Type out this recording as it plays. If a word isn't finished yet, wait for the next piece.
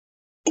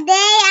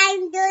Today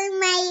I'm doing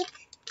my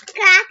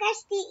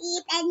crackers to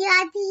eat and you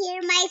have to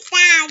hear my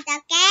sound,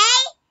 okay?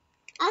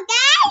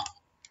 Okay?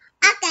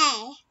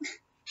 Okay.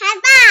 High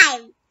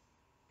five!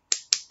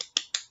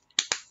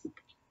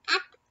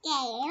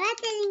 Okay, what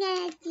are you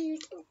gonna do?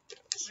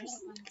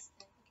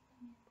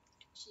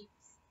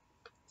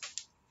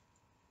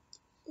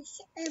 It's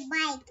a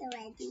bite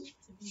already.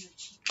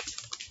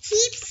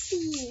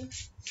 Chipsy.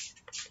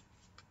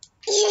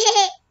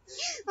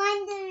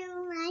 Wonder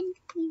Woman.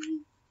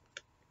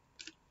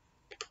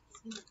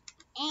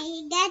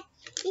 And that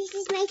this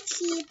is my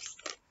chips.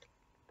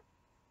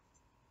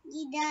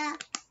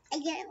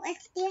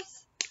 What's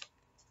this?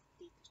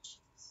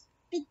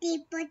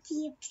 Potato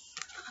chips.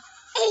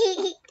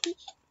 Only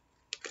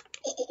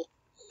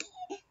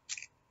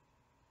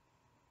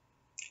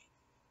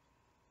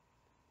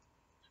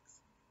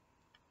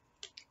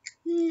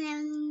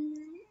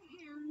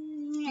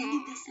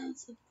the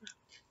sounds of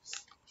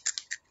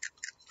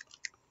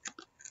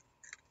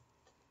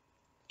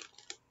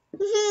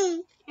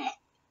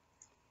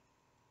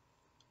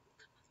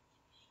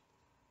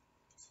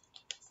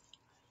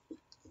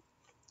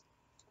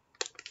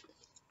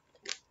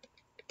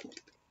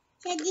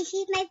So this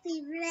is my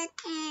favorite,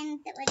 and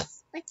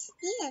what's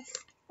this?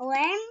 A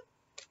worm?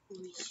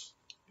 wish.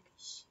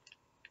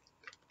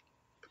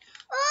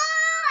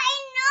 Oh, I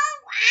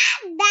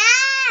know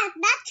that.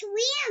 That's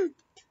shrimp.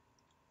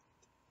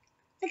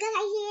 Because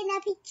I see in a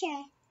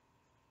picture.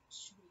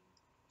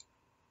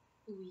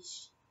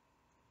 Wish.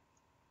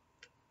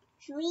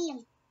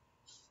 Shrimp.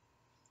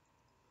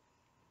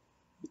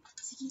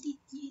 Sige,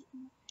 eat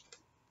mo.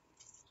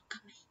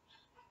 Kamay.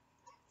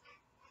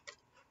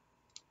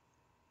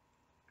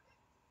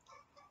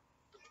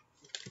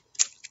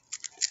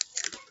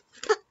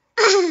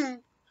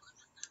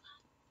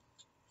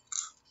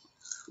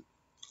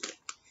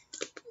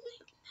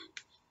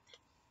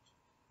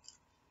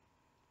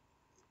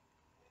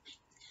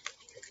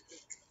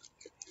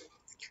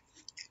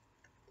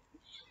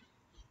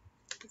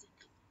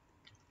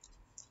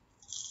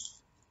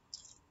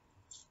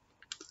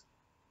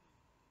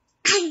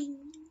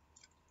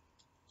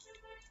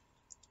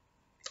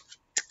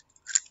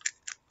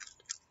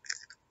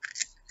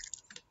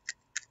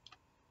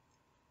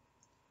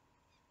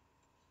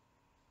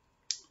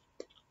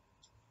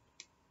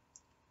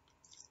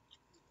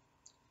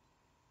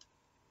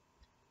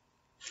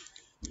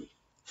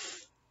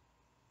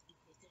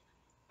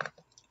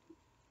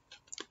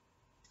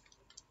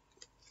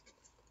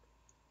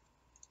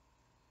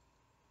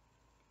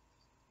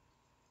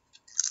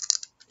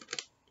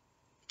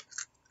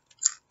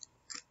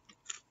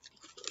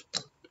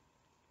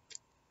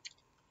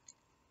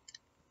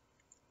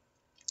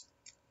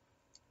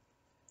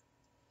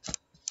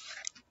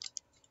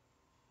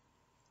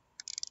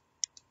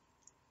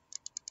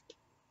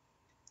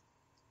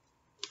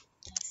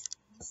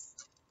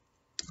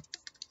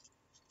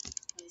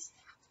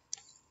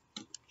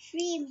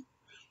 Shrimp.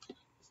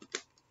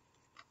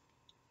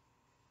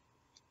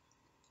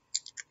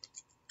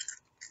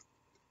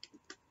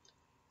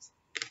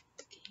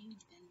 Okay, we're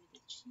done with the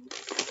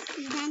chips.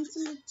 You done to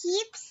the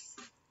chips?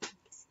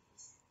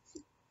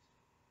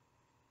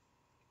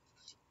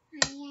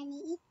 I'm gonna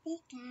eat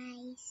this,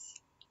 guys.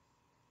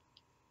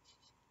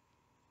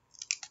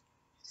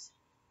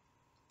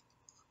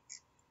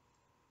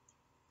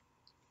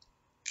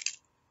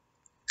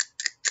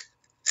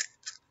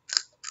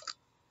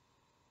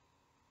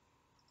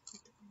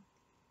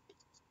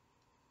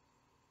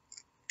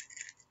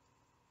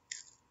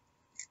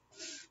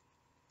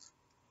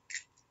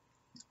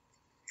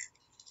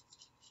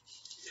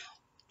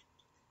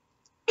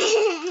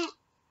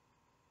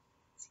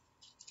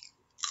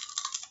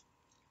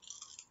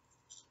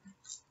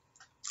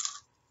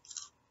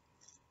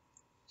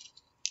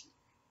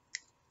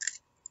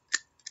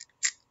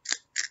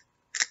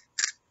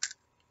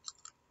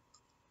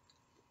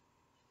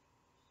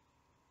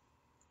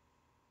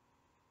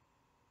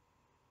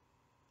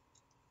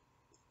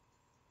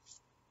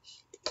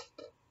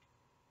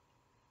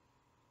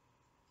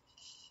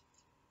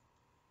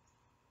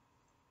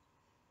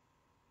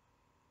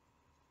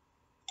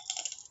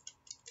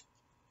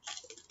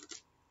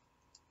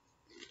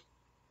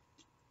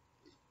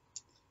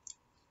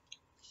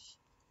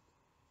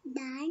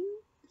 Done.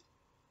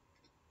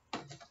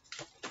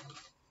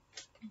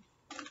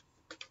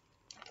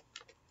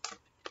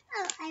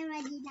 Oh, I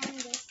already done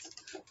this.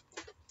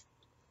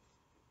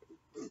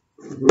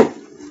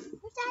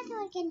 What's that so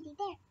I can do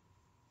there?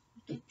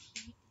 You can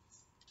hear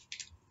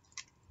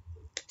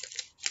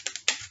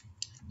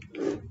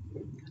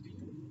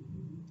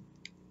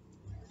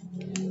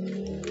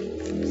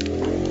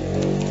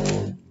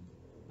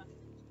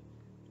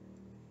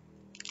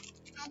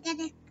I got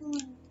a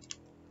spoon.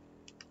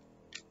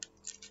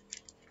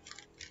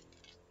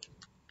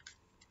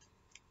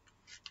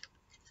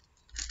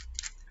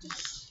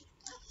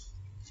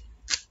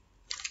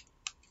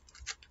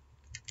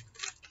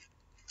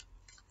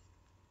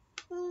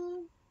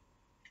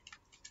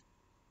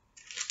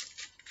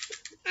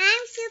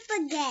 I'm super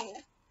girl.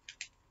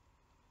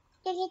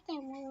 Look at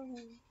them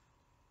moving.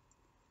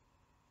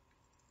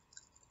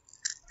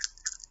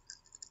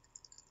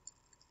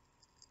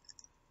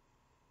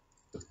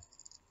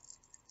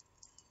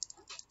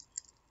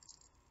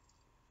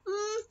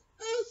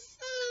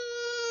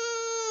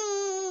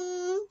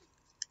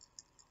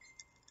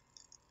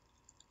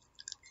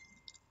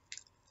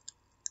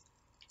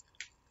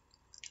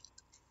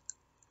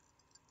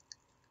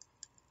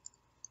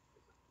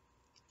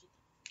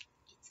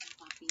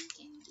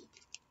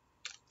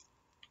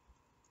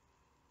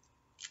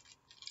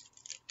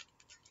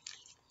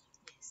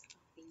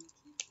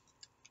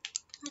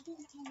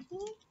 popping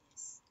candy?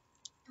 Yes.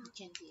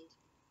 Candy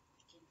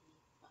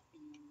pop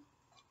in your mouth.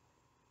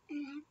 I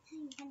have to tell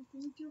you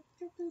something. Do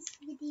this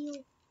video,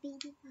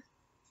 baby.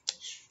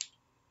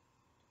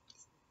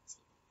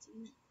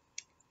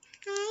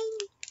 Hi.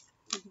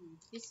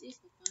 This is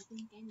the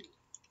popping candy.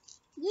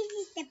 This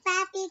is the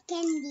popping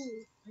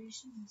candy.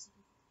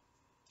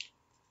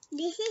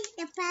 This is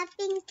the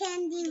popping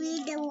candy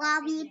with the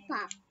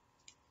lollipop.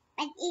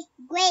 But it's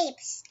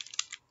grapes.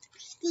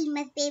 See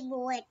my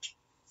favorite.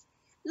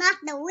 Not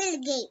the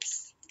real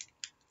grapes.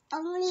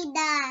 Only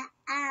the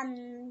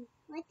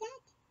what's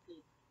that?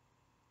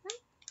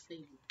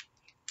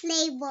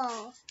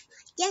 Flavor.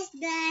 Just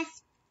the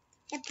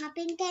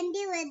popping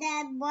candy with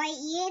the boy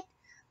eat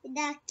with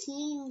the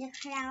king, the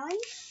crown.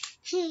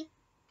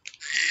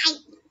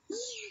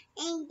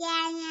 And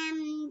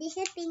then this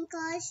is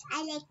pinkles.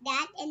 I like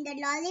that. And the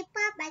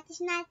lollipop, but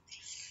it's not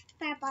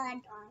purple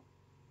at all.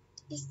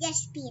 It's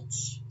just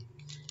peach.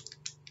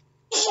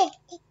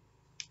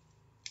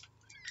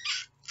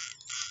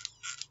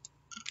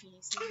 Okay,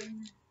 so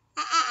then,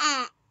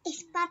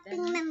 It's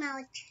popping my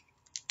mouth.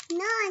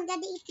 No, I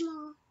gotta eat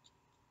more.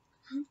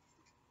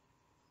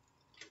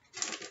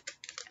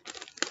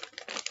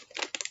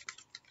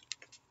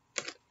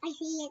 I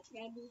see it's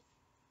ready.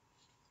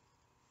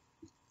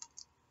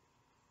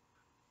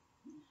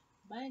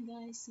 bye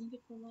guys. Thank you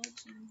for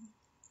watching.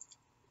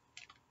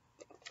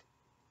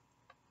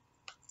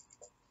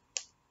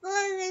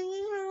 Oh, thank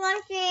you for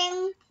watching.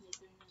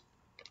 Later na.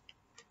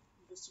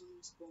 Gusto mo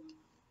mas buong na.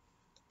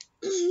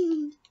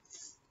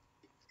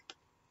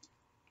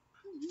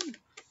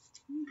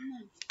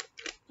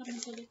 Kami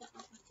salita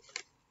ka pa.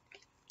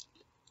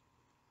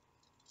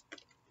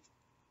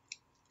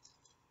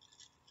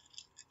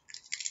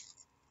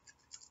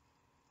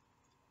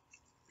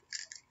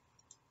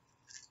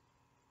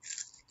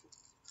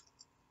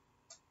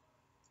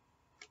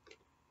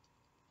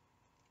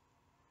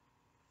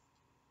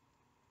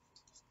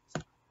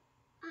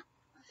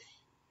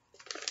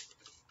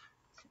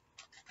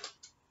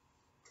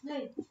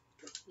 Hey!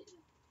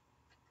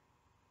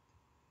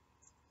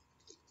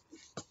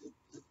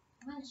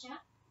 Ano siya?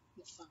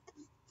 Mukbang.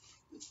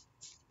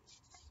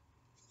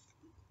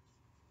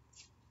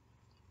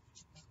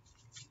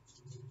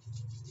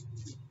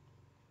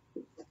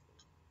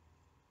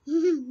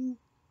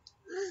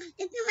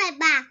 Look at my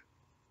back.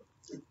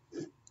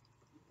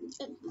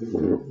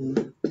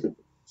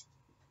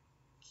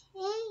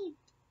 Hey,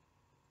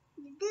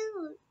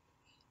 dude.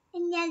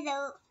 And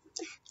yellow.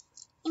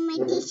 In my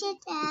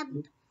t-shirt,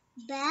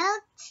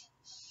 belt.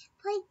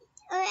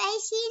 Or I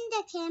see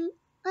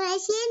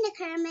in the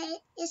camera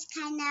is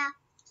kind of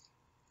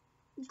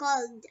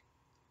gold.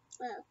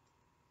 Well,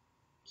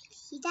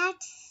 see that?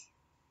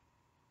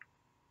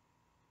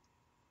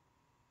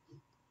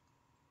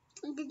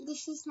 And then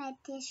this is my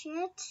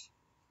t-shirt.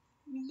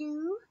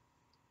 Blue,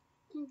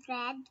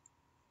 red,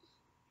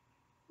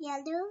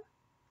 yellow,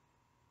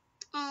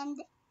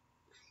 and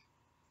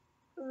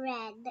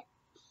red.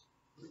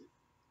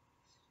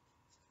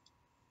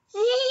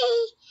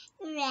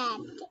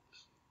 Red.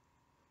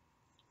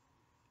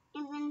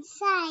 And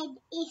inside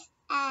is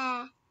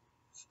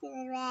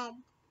still red.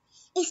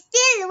 It's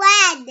still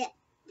red.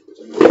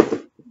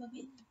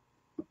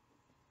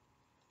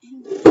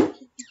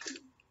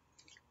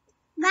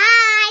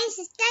 Bye.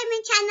 Subscribe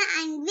my channel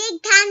and big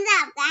thumbs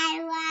up,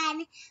 everyone.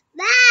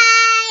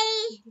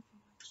 Bye.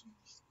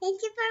 Thank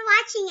you for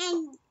watching and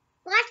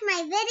watch my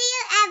video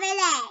every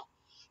day.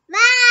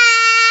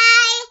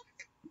 Bye.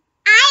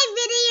 I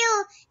video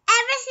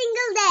every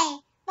single day,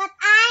 but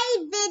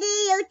I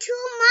video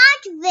too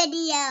much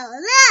video.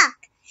 Look,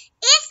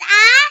 it's a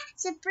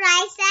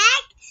surprise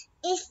egg,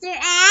 Easter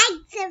egg,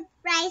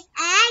 surprise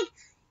egg,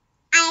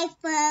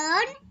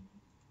 iPhone.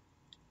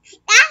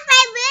 That's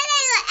my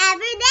video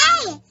every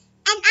day.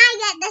 And I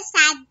get the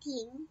sad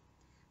thing.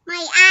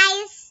 My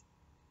eyes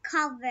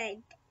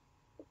covered.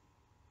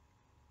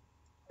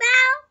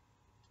 Well,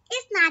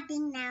 it's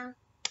nothing now.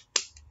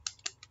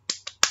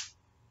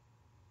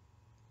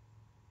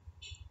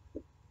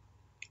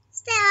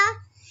 So,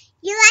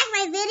 you like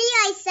my video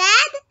I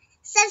said?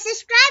 So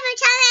subscribe my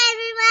channel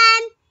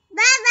everyone.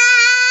 Bye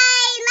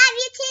bye. Love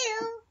you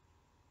too.